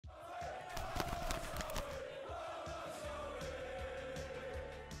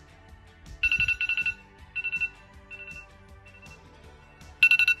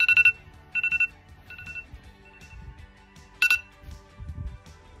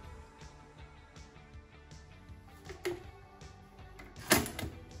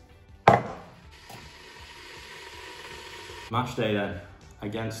Match day then,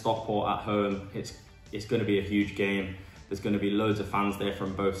 against Stockport at home. It's going to be a huge game. There's going to be loads of fans there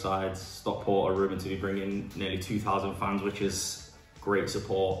from both sides. Stockport are rumoured to be bringing nearly 2,000 fans, which is great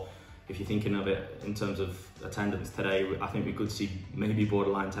support. If you're thinking of it in terms of attendance today, I think we could see maybe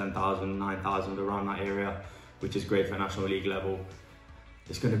borderline 10,000, 9,000 around that area, which is great for National League level.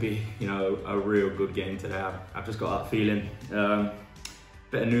 It's going to be, you know, a real good game today. I've just got that feeling.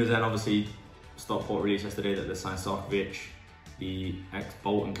 Bit of news then, obviously, Stockport released yesterday that they signed Sarkovic, the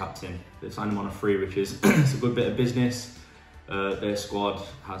ex-Bolton captain. They signed him on a free, which is it's a good bit of business. Their squad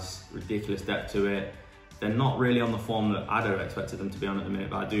has ridiculous depth to it. They're not really on the form that I'd have expected them to be on at the minute,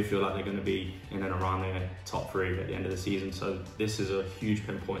 but I do feel like they're going to be in and around the top 3 at the end of the season. So this is a huge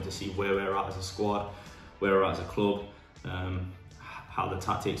pinpoint to see where we're at as a squad, where we're at as a club, how the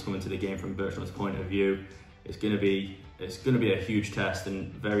tactics come into the game from Bertram's point of view. It's going to be a huge test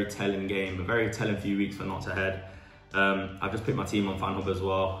and very telling game, a very telling few weeks for Notts ahead. I've just picked my team on FanHub as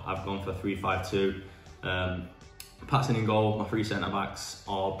well. I've gone for 3-5-2. Patson in goal. My 3 centre backs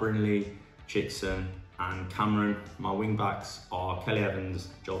are Brinley, Chickson and Cameron. My wing backs are Kelly Evans,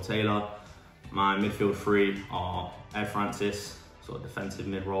 Joel Taylor. My midfield 3 are Ed Francis, sort of defensive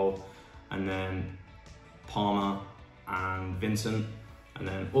mid role, and then Palmer and Vincent. And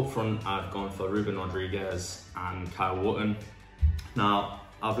then up front, I've gone for Ruben Rodriguez and Kyle Wotton. Now,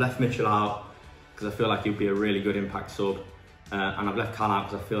 I've left Mitchell out because I feel like he'll be a really good impact sub. And I've left Cal out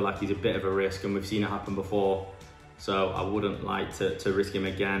because I feel like he's a bit of a risk and we've seen it happen before. So I wouldn't like to risk him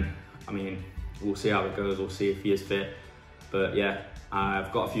again. I mean, we'll see how it goes. We'll see if he is fit. But yeah,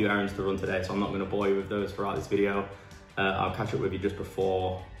 I've got a few errands to run today, so I'm not going to bore you with those throughout this video. I'll catch up with you just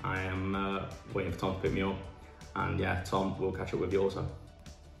before I am waiting for Tom to pick me up. And yeah, Tom will catch up with you also.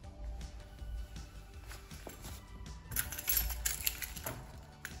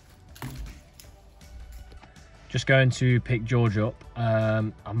 Just going to pick George up.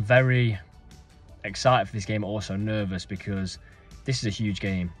 I'm very excited for this game, also nervous because this is a huge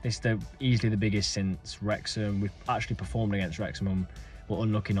game. This is easily the biggest since Wrexham. We've actually performed against Wrexham and we're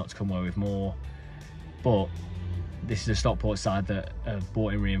unlucky not to come away with more. But this is a Stockport side that have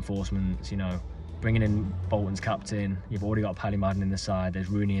brought in reinforcements, you know, bringing in Bolton's captain. You've already got Paddy Madden in the side. There's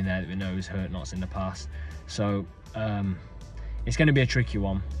Rooney in there that we know has hurt Notts in the past. So it's going to be a tricky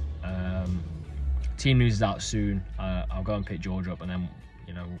one. Team news is out soon. I'll go and pick George up and then,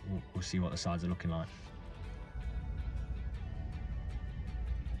 you know, we'll see what the sides are looking like.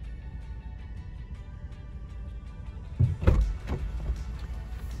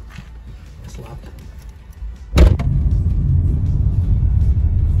 Slap.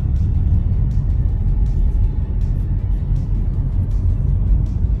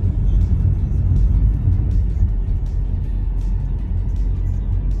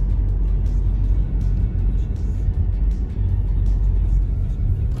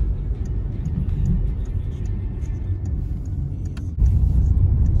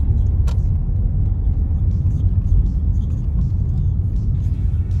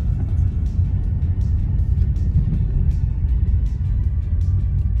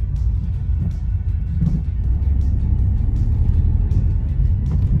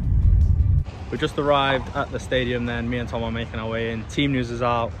 We just arrived at the stadium then. Me and Tom are making our way in. Team news is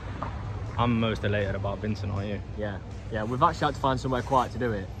out. I'm most elated about Vincent, aren't you? Yeah, we've actually had to find somewhere quiet to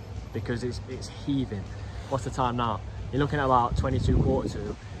do it because it's heaving. What's the time now? You're looking at about 22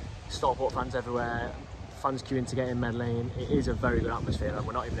 /4. Stockport fans everywhere, fans queuing to get in Med Lane. It is a very good atmosphere and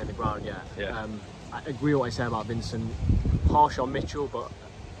we're not even in the ground yet. Yeah. I agree with what I say about Vincent. Harsh on Mitchell, but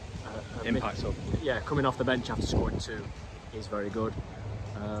Impact up. Yeah, coming off the bench after scoring 2 is very good.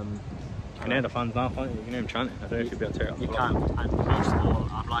 You can hear the fans now, can't you? You can hear them chanting. I don't know if you'll be able to tear it off. You can, and most of all,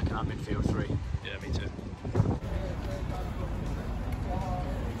 I'm liking that midfield 3. Yeah, me too.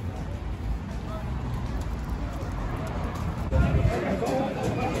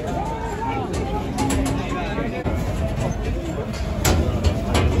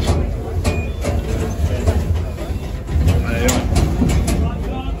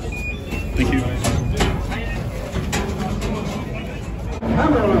 Thank you.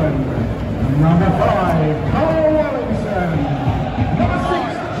 Number 5, Carl Wellington. Number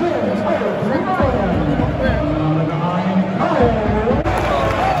 6, James Number 9, Carl.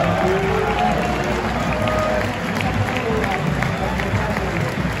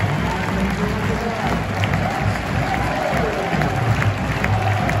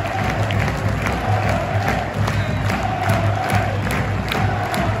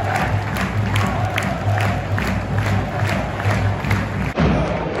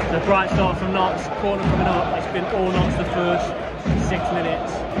 Bright start from Notts, corner coming up. It's been all Notts the first 6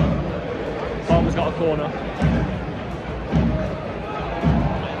 minutes. Palmer's got a corner.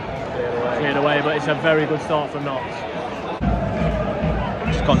 cleared away, but it's a very good start for Notts.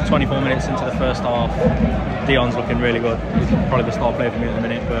 Just gone 24 minutes into the first half. Dion's looking really good. He's probably the star player for me at the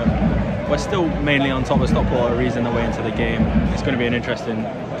minute, but we're still mainly on top of Stockport, easing the way into the game. It's going to be an interesting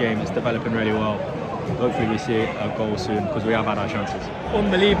game. It's developing really well. Hopefully we see a goal soon, because we have had our chances.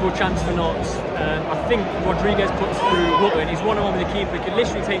 Unbelievable chance for Notts. I think Rodriguez puts through Wootton. He's one-on-one with the keeper. He could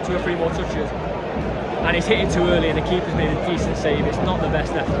literally take 2 or 3 more touches. And he's hit it too early, and the keeper's made a decent save. It's not the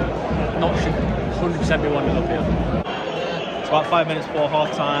best effort. Notts should 100% be 1-0 up here. It's about 5 minutes before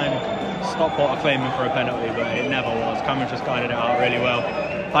half time. Stockport are claiming for a penalty, but it never was. Cameron just guided it out really well.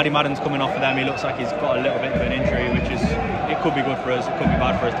 Paddy Madden's coming off for them. He looks like he's got a little bit of an injury, which is, it could be good for us, it could be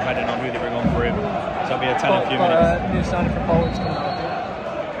bad for us, depending on who they bring on for him. So it'll be a 10 a few minutes. New signing from Bolton's coming out.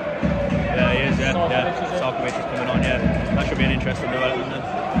 Yeah, he is, yeah. Sarkovic is coming on, yeah. That should be an interesting development then.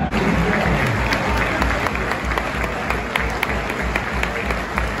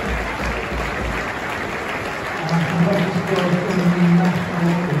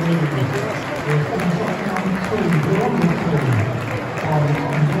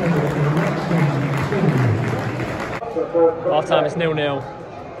 Half time is 0-0.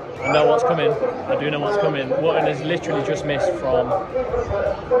 I know what's coming. I do know what's coming. Wootton has literally just missed from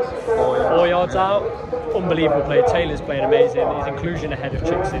 4 yards out. Unbelievable play. Taylor's playing amazing. His inclusion ahead of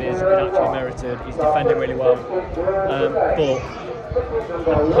Chickson is actually merited. He's defending really well. But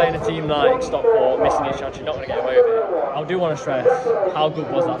playing a team like Stockport, missing each chance, you're not going to get away with it. I do want to stress, how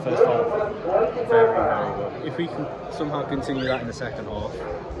good was that first half? Very, very good. If we can somehow continue that in the second half,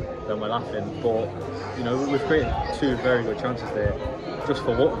 then we're laughing. But you know, we've created 2 very good chances there, just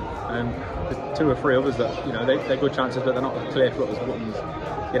for Wootton, and there's 2 or 3 others that, you know, they're good chances, but they're not as clear cut as Wootton's.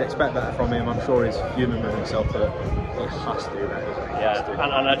 You'd expect that from him. I'm sure he's fuming with himself, but he has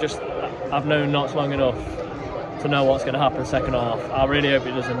to. I've known Notts long enough to know what's going to happen second half. I really hope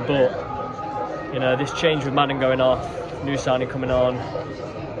it doesn't, but you know, this change with Madden going off, new signing coming on,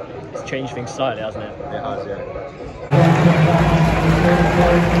 it's changed things slightly, hasn't it? It has, yeah.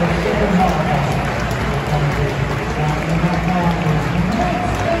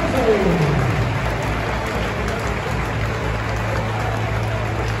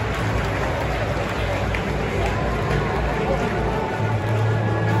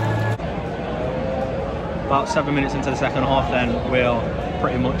 About 7 minutes into the second half, then we'll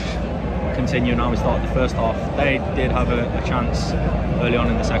pretty much continue now. We start the first half. They did have a chance early on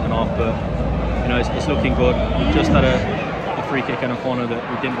in the second half, but you know, it's looking good. We just had a free kick in a corner that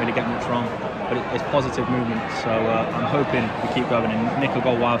we didn't really get much wrong, but it's positive movement. So I'm hoping we keep going and nick a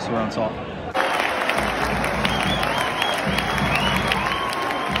goal whilst we're on top.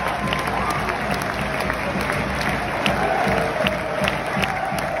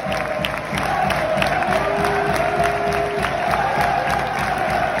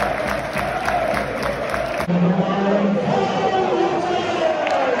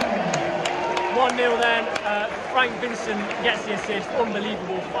 VINCENT gets the assist,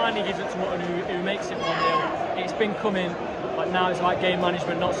 unbelievable, finally gives it to Wootton who makes it 1-0. It's been coming, but now it's like game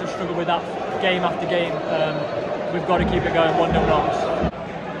management, not to struggle with that game after game. We've got to keep it going, 1-0 Notts.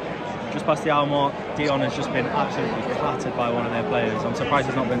 Just past the hour mark, Dion has just been absolutely clattered by one of their players. I'm surprised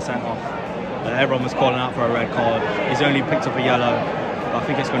he's not been sent off. Everyone was calling out for a red card. He's only picked up a yellow, but I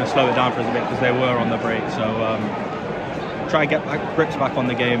think it's going to slow it down for us a bit because they were on the break. So try and get grips back on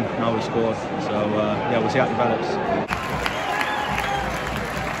the game now we've scored. So yeah, we'll see how it develops.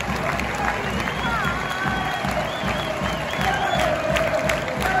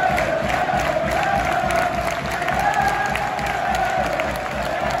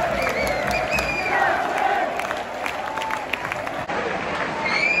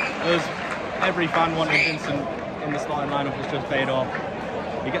 Every fan wanted Vincent in the starting lineup, has just paid off.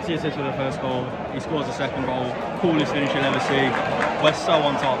 He gets the assist for the first goal, he scores the second goal, coolest finish you'll ever see. We're so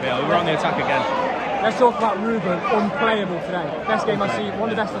on top here, we're on the attack again. Let's talk about Ruben, unplayable today. Best game I've seen,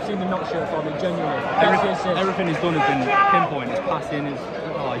 one of the best I've seen the Notts shirt from him, genuinely. Everything he's done has been pinpoint, his passing, he's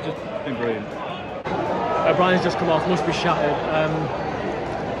just been brilliant. O'Brien's just come off, must be shattered.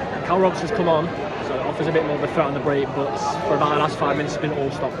 Cal Robertson's come on, so it offers a bit more of a threat on the break, but for about the last 5 minutes it's been all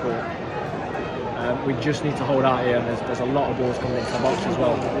Stockport. We just need to hold out here. There's a lot of balls coming into the box as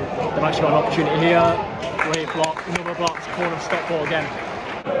well. They've actually got an opportunity here. Great block, another block, corner of Stockport again.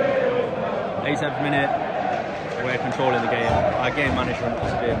 87th minute, we're controlling the game. Our game management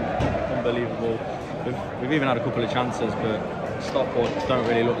has been unbelievable. We've even had a couple of chances, but Stockport don't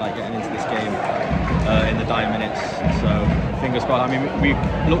really look like getting into this game in the dying minutes. So fingers crossed. I mean, we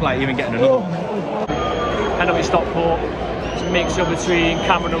look like even getting another one. Penalty Stockport. It's a mix-up between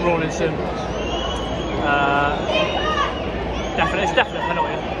Cameron and Rawlinson. It's definite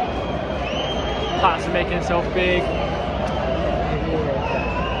penalty. Patterson making himself big.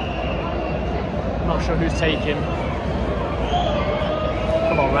 Not sure who's taking.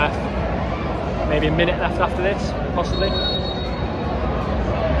 Come on, ref. Maybe a minute left after this, possibly.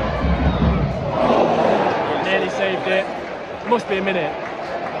 Nearly saved it. Must be a minute.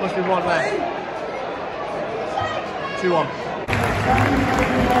 Must be one left. 2-1.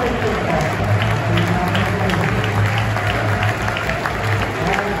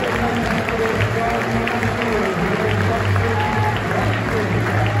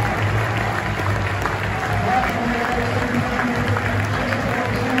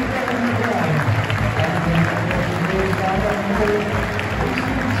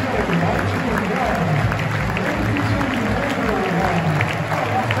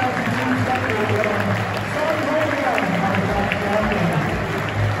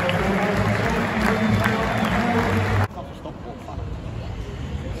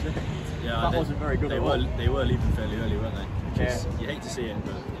 That wasn't very good. They were leaving fairly early, weren't they? Yeah. You hate to see it,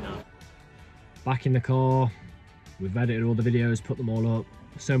 but you know. Back in the car, we've edited all the videos, put them all up.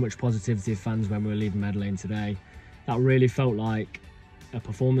 So much positivity of fans when we were leaving Meadow Lane today. That really felt like a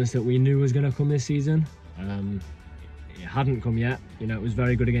performance that we knew was going to come this season. It hadn't come yet. You know, it was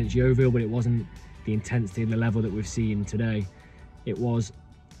very good against Yeovil, but it wasn't the intensity and the level that we've seen today. It was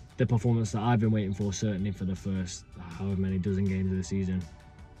the performance that I've been waiting for, certainly for the first however many dozen games of the season.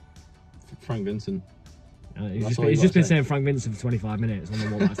 Frank Vincent. He's just been saying Frank Vincent for 25 minutes on the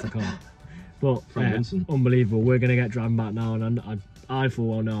walk back to the car. But unbelievable. We're going to get driving back now, and I full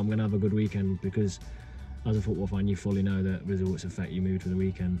well know I'm going to have a good weekend, because as a football fan you fully know that results affect your mood for the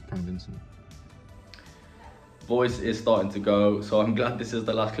weekend. Frank Vincent. Voice is starting to go, so I'm glad this is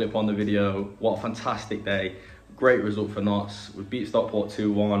the last clip on the video. What a fantastic day. Great result for Notts. We beat Stockport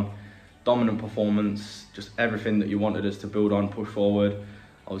 2-1. Dominant performance, just everything that you wanted us to build on, push forward.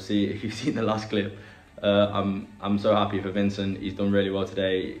 Obviously, if you've seen the last clip, I'm so happy for Vincent. He's done really well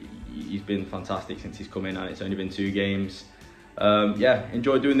today. He's been fantastic since he's come in, and it's only been 2 games. Yeah,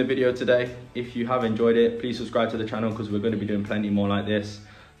 enjoyed doing the video today. If you have enjoyed it, please subscribe to the channel, because we're going to be doing plenty more like this.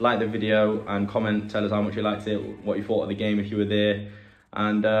 Like the video and comment, tell us how much you liked it, what you thought of the game if you were there.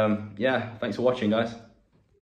 And yeah, thanks for watching, guys.